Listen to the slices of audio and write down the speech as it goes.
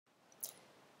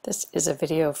This is a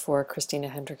video for Christina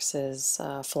Hendricks's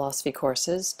philosophy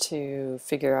courses to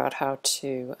figure out how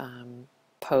to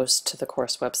post to the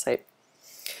course website.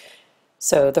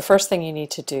 So the first thing you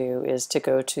need to do is to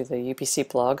go to the UBC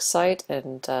Blogs site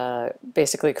and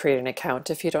basically create an account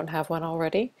if you don't have one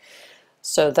already.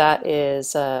 So that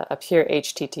is up here,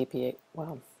 http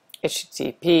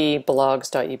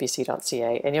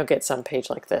blogs.ubc.ca, and you'll get some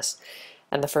page like this.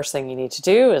 And the first thing you need to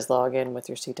do is log in with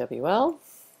your CWL.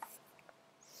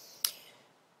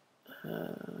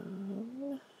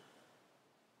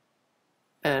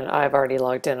 And I've already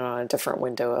logged in on a different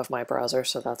window of my browser,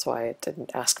 so that's why it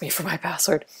didn't ask me for my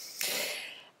password.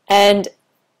 And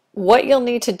what you'll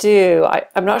need to do,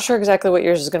 I'm not sure exactly what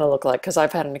yours is going to look like because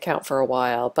I've had an account for a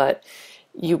while, but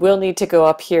you will need to go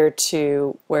up here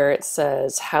to where it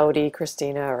says Howdy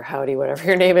Christina, or Howdy whatever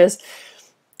your name is,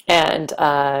 and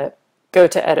go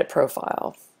to Edit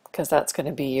Profile, because that's going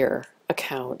to be your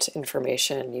account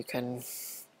information. You can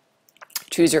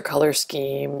choose your color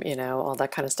scheme, you know, all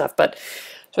that kind of stuff. But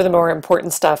so the more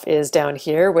important stuff is down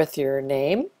here with your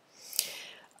name.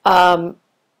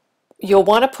 You'll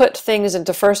want to put things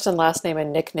into first and last name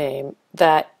and nickname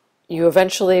that you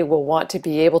eventually will want to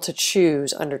be able to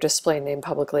choose under display name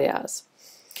publicly as.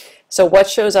 So what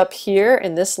shows up here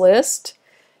in this list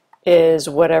is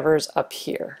whatever's up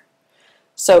here.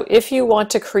 So if you want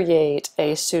to create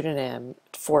a pseudonym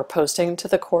for posting to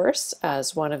the course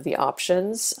as one of the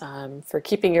options for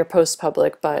keeping your posts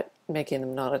public but making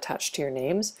them not attached to your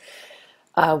names,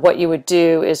 what you would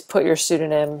do is put your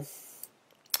pseudonym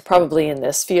probably in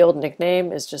this field.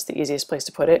 Nickname is just the easiest place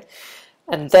to put it.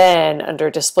 And then under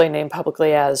display name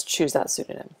publicly as, choose that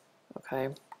pseudonym. Okay.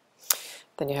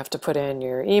 Then you have to put in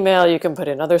your email. You can put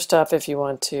in other stuff if you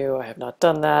want to. I have not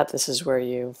done that. This is where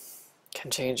you can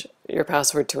change your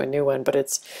password to a new one, but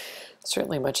it's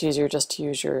certainly much easier just to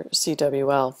use your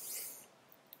CWL.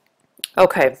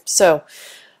 Okay, so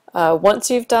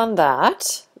once you've done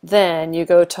that, then you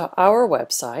go to our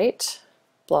website,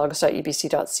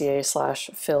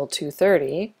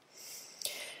 blogs.ubc.ca/phil230,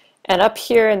 and up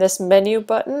here in this menu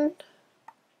button,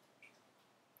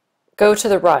 go to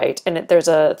the right, and there's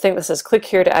a thing that says click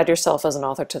here to add yourself as an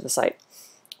author to the site.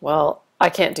 Well, I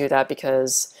can't do that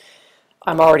because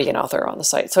I'm already an author on the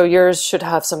site. So yours should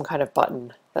have some kind of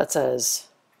button that says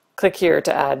click here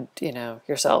to add, you know,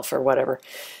 yourself or whatever.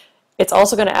 It's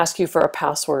also going to ask you for a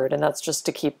password, and that's just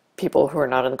to keep people who are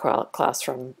not in the class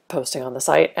from posting on the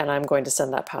site, and I'm going to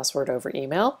send that password over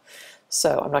email.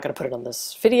 So I'm not going to put it on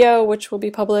this video, which will be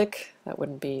public. That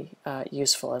wouldn't be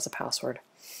useful as a password.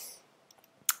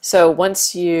 So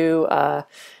once you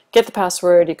get the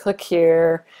password, you click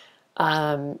here.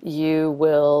 You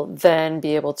will then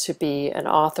be able to be an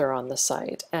author on the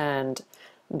site, and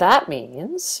that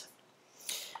means,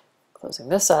 closing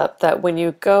this up, that when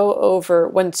you go over,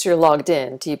 once you're logged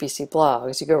in to UBC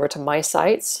Blogs, you go over to My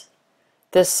Sites,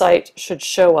 this site should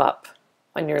show up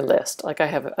on your list. Like I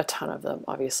have a ton of them,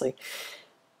 obviously,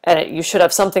 and you should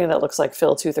have something that looks like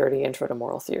Phil 230 Intro to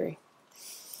Moral Theory.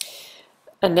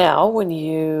 And now when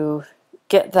you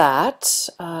get that,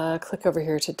 click over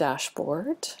here to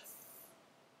Dashboard.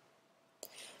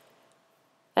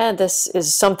 And this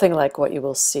is something like what you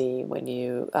will see when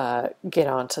you get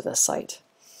onto the site.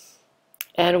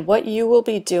 And what you will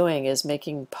be doing is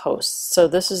making posts. So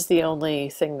this is the only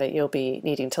thing that you'll be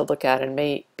needing to look at, and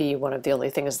may be one of the only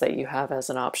things that you have as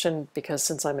an option, because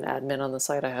since I'm an admin on the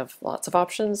site, I have lots of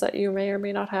options that you may or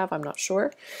may not have. I'm not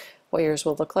sure what yours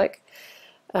will look like.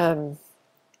 You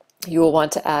will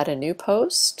want to add a new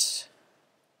post.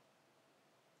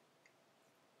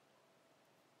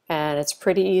 And it's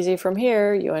pretty easy from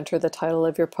here. You enter the title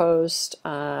of your post.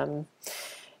 You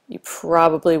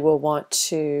probably will want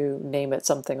to name it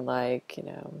something like, you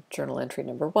know, journal entry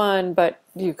number 1, but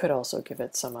you could also give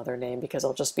it some other name, because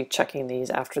I'll just be checking these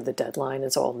after the deadline,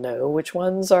 and so I'll know which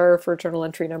ones are for journal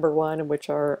entry number 1 and which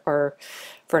are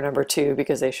for number 2,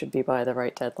 because they should be by the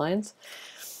right deadlines.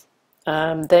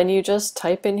 Then you just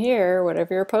type in here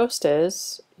whatever your post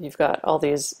is. You've got all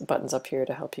these buttons up here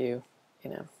to help you, you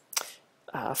know,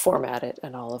 format it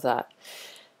and all of that.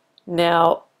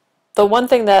 Now, the one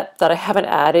thing that I haven't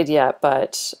added yet,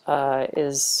 but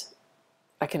is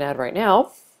I can add right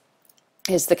now,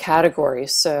 is the category.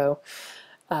 So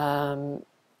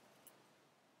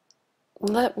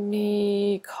let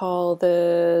me call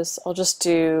this, I'll just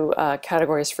do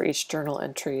categories for each journal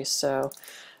entry. So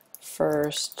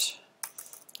first,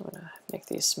 I'm going to make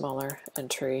these smaller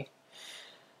entry,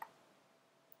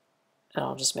 and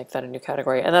I'll just make that a new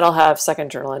category. And then I'll have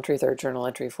second journal entry, third journal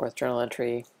entry, fourth journal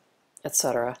entry,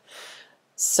 etc.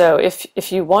 So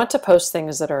if you want to post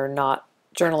things that are not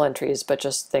journal entries, but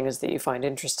just things that you find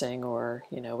interesting or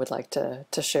would like to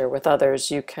share with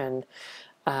others, you can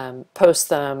post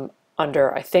them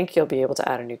under, I think you'll be able to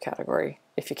add a new category.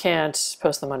 If you can't,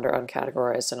 post them under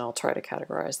uncategorized and I'll try to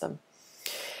categorize them.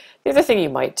 The other thing you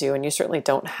might do, and you certainly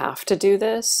don't have to do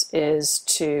this, is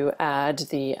to add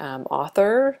the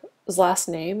author's last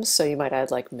names. So you might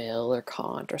add like Mill or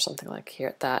Kant or something like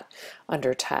that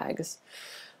under tags.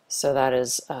 So that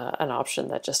is an option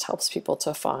that just helps people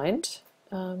to find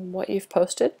what you've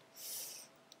posted.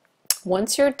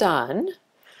 Once you're done,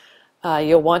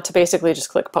 you'll want to basically just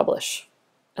click publish,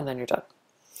 and then you're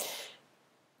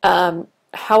done.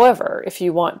 However, if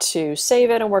you want to save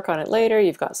it and work on it later,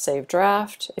 you've got Save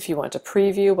Draft. If you want to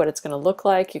preview what it's going to look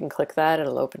like, you can click that.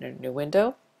 It'll open in a new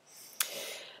window.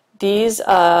 These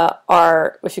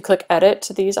are, if you click Edit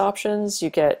to these options, you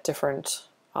get different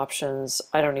options.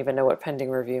 I don't even know what pending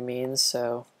review means,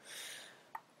 so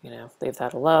leave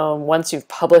that alone. Once you've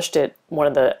published it, one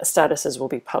of the statuses will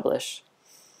be published.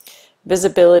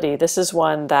 Visibility, this is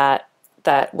one that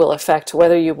will affect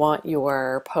whether you want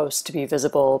your post to be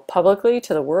visible publicly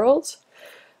to the world,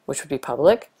 which would be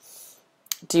public.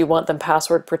 Do you want them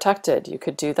password protected? You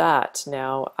could do that.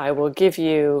 Now, I will give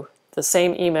you the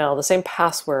same email, the same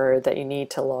password that you need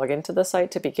to log into the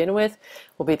site to begin with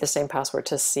will be the same password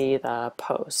to see the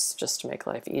posts, just to make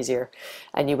life easier.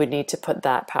 And you would need to put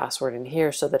that password in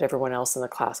here so that everyone else in the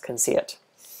class can see it.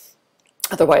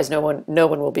 Otherwise, no one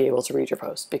will be able to read your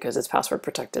post because it's password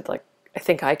protected. Like I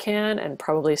think I can, and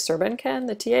probably Serben can,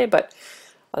 the TA, but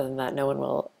other than that, no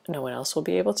one else will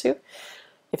be able to.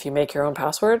 If you make your own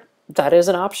password, that is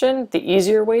an option. The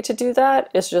easier way to do that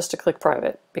is just to click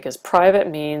private, because private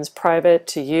means private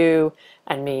to you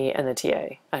and me and the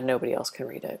TA, and nobody else can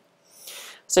read it.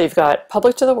 So you've got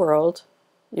public to the world,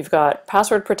 you've got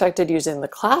password protected using the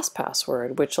class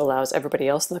password, which allows everybody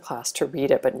else in the class to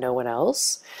read it but no one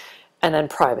else, and then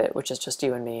private, which is just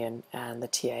you and me and the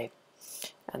TA.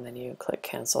 And then you click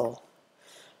cancel,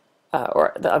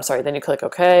 then you click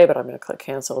OK, but I'm going to click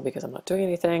cancel because I'm not doing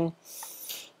anything.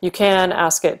 You can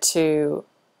ask it to,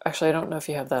 actually I don't know if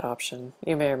you have that option.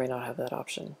 You may or may not have that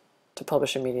option to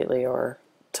publish immediately or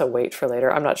to wait for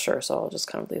later. I'm not sure, so I'll just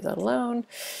kind of leave that alone.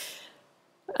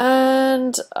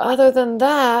 And other than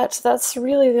that, that's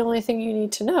really the only thing you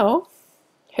need to know.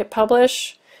 Hit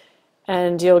publish,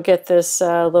 and you'll get this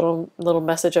little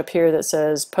message up here that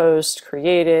says post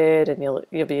created, and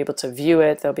you'll be able to view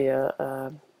it. There'll be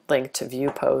a link to view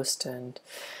post, and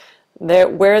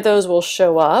where those will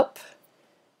show up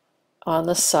on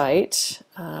the site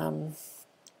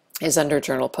is under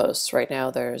journal posts. Right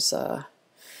now there's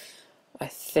I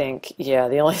think, yeah,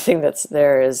 the only thing that's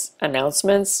there is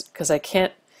announcements, because I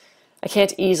can't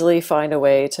easily find a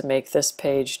way to make this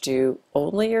page do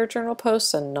only your journal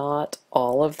posts and not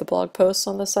all of the blog posts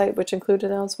on the site, which include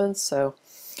announcements. So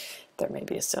there may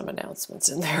be some announcements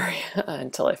in there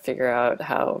until I figure out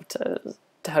how to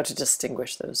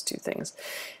distinguish those two things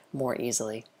more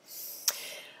easily.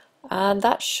 And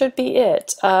that should be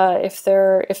it.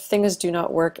 If things do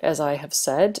not work as I have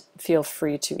said, feel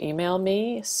free to email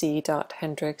me,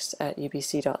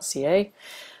 c.hendricks@ubc.ca,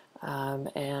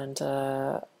 and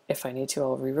if I need to,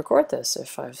 I'll re-record this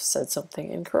if I've said something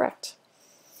incorrect.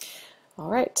 All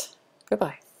right,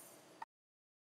 goodbye.